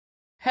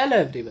Hello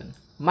everyone,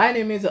 my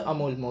name is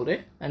Amol More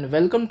and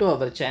welcome to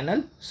our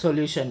channel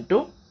Solution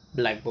to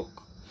Black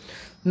Book.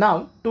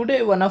 Now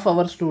today one of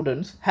our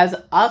students has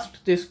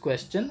asked this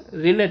question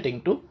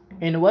relating to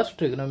inverse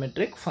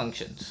trigonometric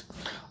functions.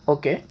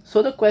 Okay,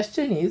 so the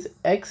question is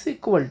x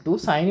equal to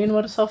sine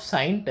inverse of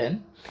sine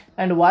 10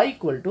 and y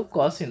equal to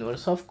cos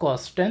inverse of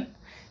cos 10,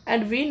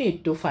 and we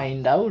need to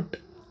find out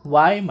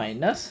y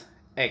minus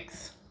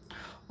x.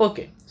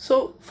 Okay,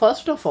 so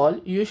first of all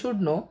you should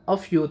know a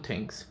few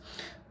things,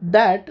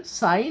 that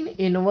sine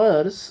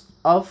inverse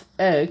of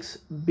x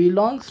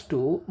belongs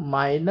to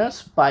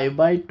minus pi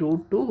by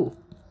 2 to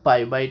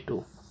pi by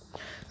 2.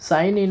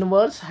 Sine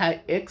inverse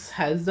x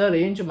has the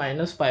range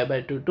minus pi by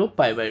 2 to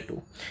pi by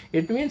 2.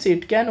 It means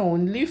it can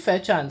only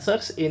fetch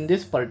answers in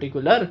this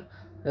particular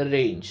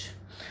range.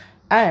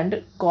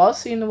 And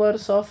cos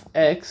inverse of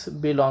x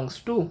belongs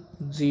to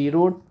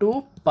 0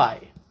 to pi.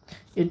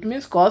 It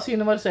means cos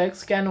inverse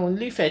x can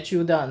only fetch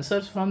you the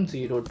answers from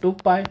 0 to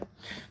pi.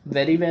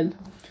 Very well.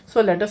 So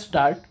let us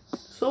start.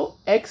 So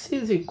x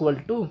is equal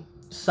to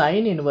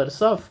sine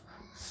inverse of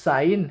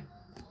sine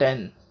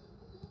 10.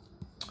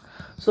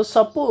 So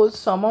suppose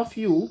some of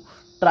you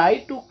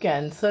try to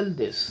cancel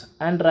this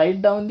and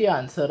write down the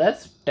answer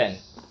as 10.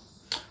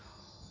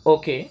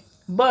 Okay,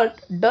 but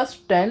does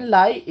 10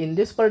 lie in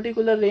this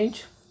particular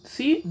range?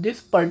 See,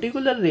 this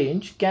particular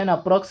range can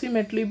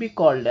approximately be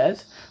called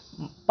as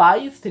pi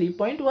is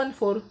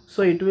 3.14.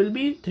 So it will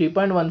be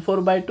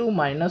 3.14 by 2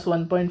 minus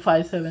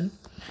 1.57.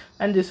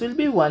 And this will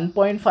be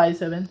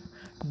 1.57.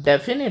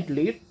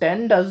 Definitely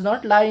 10 does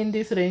not lie in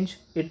this range.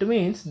 It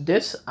means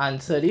this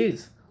answer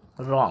is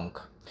wrong.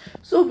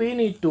 So we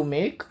need to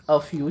make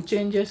a few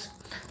changes.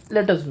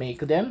 Let us make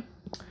them.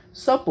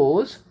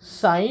 Suppose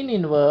sine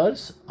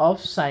inverse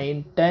of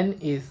sine 10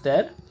 is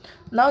there.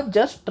 Now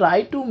just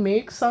try to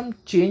make some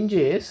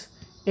changes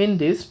in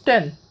this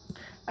 10.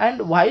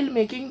 And while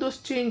making those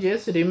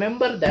changes,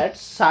 remember that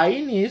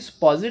sine is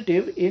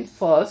positive in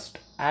first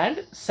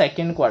and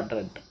second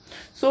quadrant.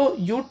 So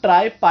you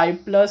try pi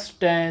plus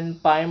 10,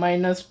 pi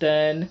minus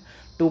 10,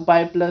 2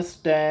 pi plus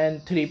 10,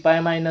 3 pi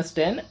minus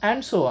 10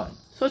 and so on.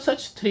 So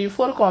such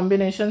 3-4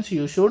 combinations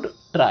you should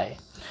try.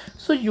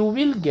 So you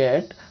will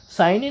get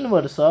sine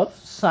inverse of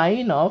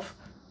sine of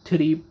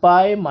 3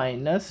 pi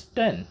minus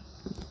 10.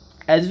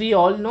 As we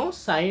all know,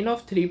 sine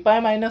of 3 pi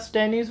minus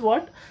 10 is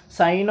what?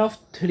 Sine of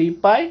 3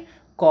 pi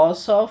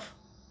cos of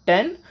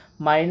 10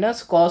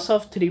 minus cos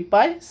of 3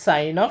 pi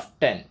sine of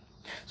 10.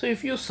 So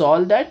if you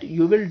solve that,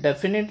 you will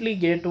definitely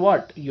get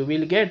what? You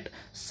will get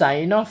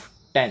sine of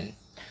 10.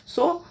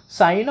 So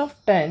sine of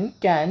 10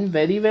 can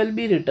very well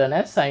be written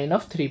as sine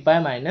of 3 pi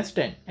minus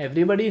 10.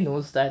 Everybody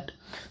knows that.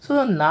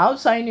 So now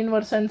sine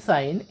inverse and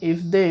sine,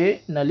 if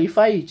they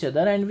nullify each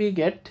other and we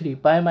get 3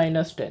 pi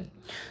minus 10.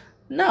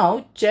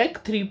 Now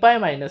check 3 pi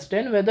minus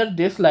 10 whether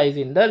this lies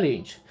in the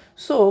range.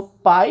 So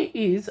pi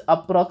is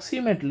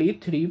approximately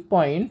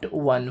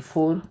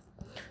 3.14.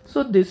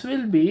 So this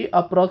will be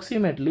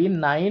approximately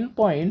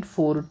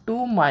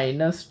 9.42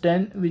 minus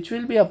 10, which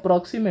will be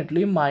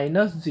approximately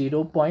minus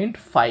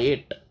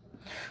 0.58.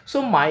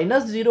 So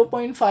minus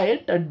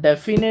 0.58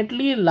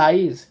 definitely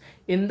lies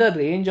in the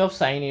range of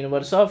sine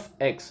inverse of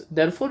x.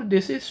 Therefore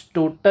this is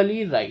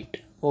totally right.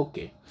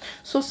 Okay.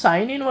 So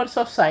sine inverse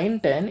of sine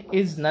 10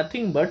 is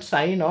nothing but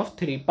sine of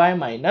 3 pi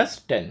minus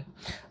 10.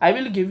 I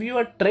will give you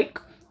a trick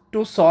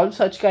to solve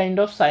such kind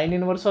of sine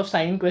inverse of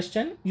sine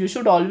question. You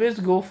should always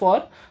go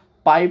for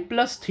pi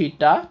plus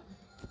theta,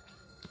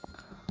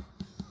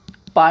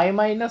 pi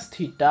minus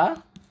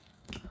theta,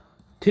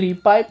 3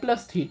 pi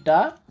plus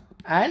theta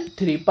and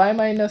 3 pi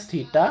minus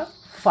theta,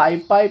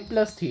 5 pi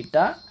plus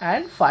theta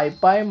and 5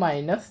 pi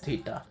minus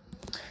theta.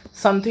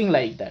 Something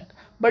like that.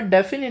 But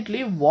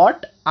definitely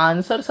what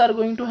answers are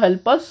going to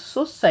help us?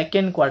 So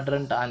second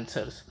quadrant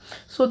answers.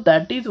 So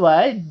that is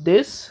why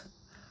this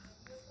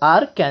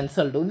are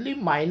cancelled. Only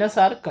minus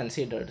are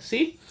considered.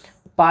 See,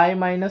 pi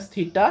minus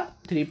theta,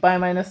 3 pi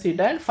minus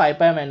theta and 5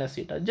 pi minus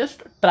theta.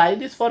 Just try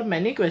this for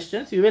many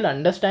questions. You will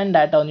understand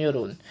that on your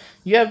own.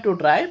 You have to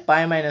try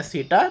pi minus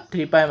theta,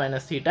 3 pi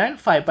minus theta and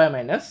 5 pi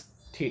minus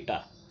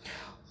theta.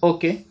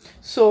 Okay.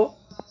 So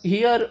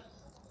here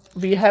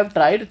we have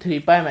tried 3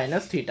 pi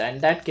minus theta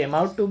and that came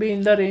out to be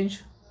in the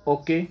range.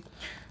 Okay.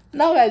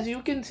 Now as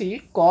you can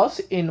see, cos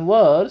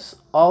inverse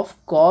of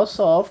cos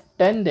of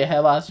 10 they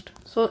have asked.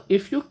 So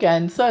if you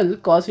cancel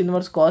cos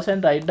inverse cos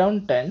and write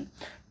down 10,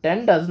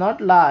 10 does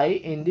not lie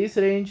in this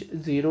range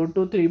 0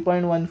 to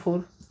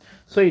 3.14.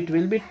 So it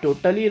will be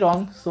totally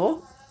wrong.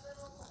 So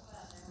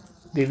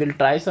we will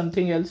try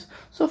something else.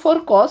 So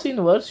for cos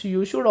inverse,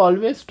 you should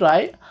always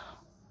try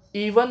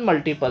even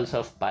multiples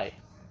of pi.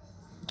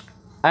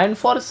 And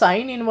for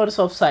sine inverse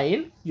of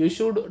sine, you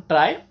should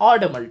try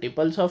odd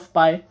multiples of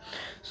pi.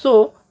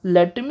 So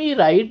let me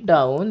write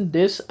down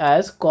this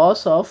as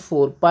cos of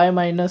 4 pi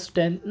minus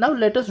 10. Now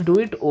let us do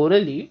it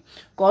orally.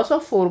 Cos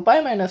of 4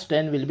 pi minus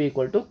 10 will be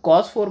equal to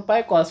cos 4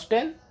 pi cos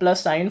 10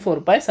 plus sine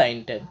 4 pi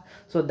sine 10.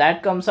 So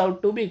that comes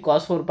out to be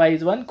cos 4 pi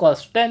is 1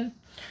 cos 10.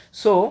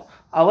 So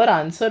our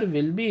answer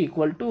will be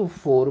equal to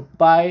 4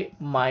 pi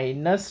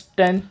minus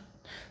 10.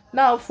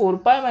 Now 4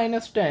 pi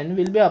minus 10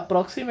 will be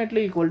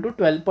approximately equal to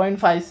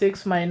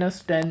 12.56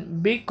 minus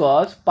 10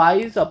 because pi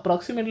is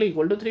approximately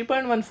equal to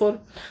 3.14.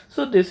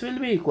 So this will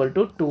be equal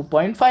to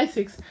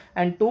 2.56,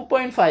 and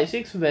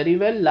 2.56 very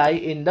well lie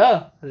in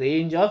the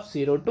range of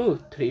 0 to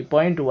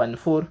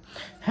 3.14.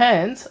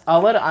 Hence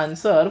our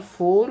answer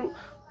 4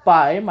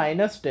 pi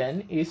minus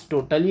 10 is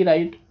totally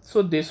right.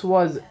 So this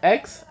was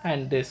x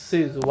and this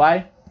is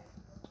y.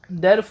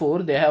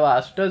 Therefore, they have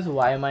asked us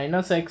y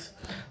minus x.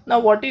 Now,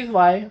 what is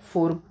y?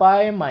 4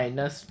 pi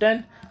minus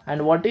 10.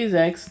 And what is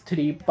x?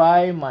 3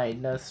 pi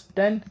minus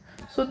 10.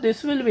 So,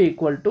 this will be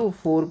equal to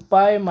 4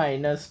 pi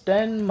minus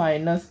 10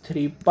 minus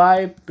 3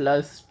 pi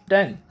plus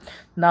 10.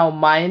 Now,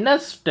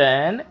 minus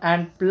 10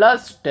 and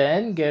plus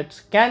 10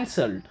 gets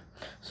cancelled.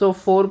 So,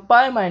 4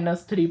 pi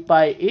minus 3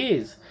 pi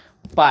is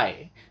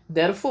pi.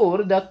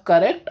 Therefore, the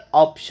correct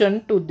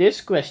option to this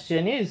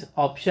question is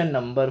option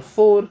number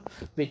 4,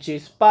 which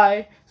is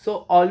pi.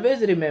 So,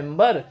 always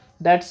remember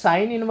that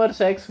sin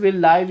inverse x will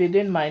lie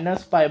within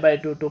minus pi by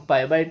 2 to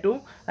pi by 2,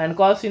 and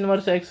cos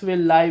inverse x will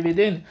lie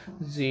within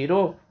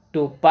 0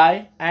 to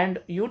pi, and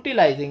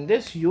utilizing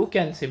this you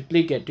can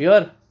simply get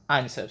your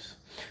answers.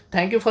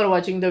 Thank you for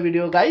watching the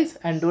video, guys,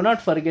 and do not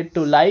forget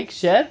to like,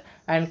 share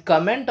and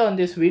comment on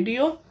this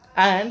video,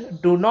 and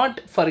do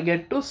not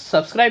forget to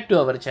subscribe to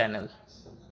our channel.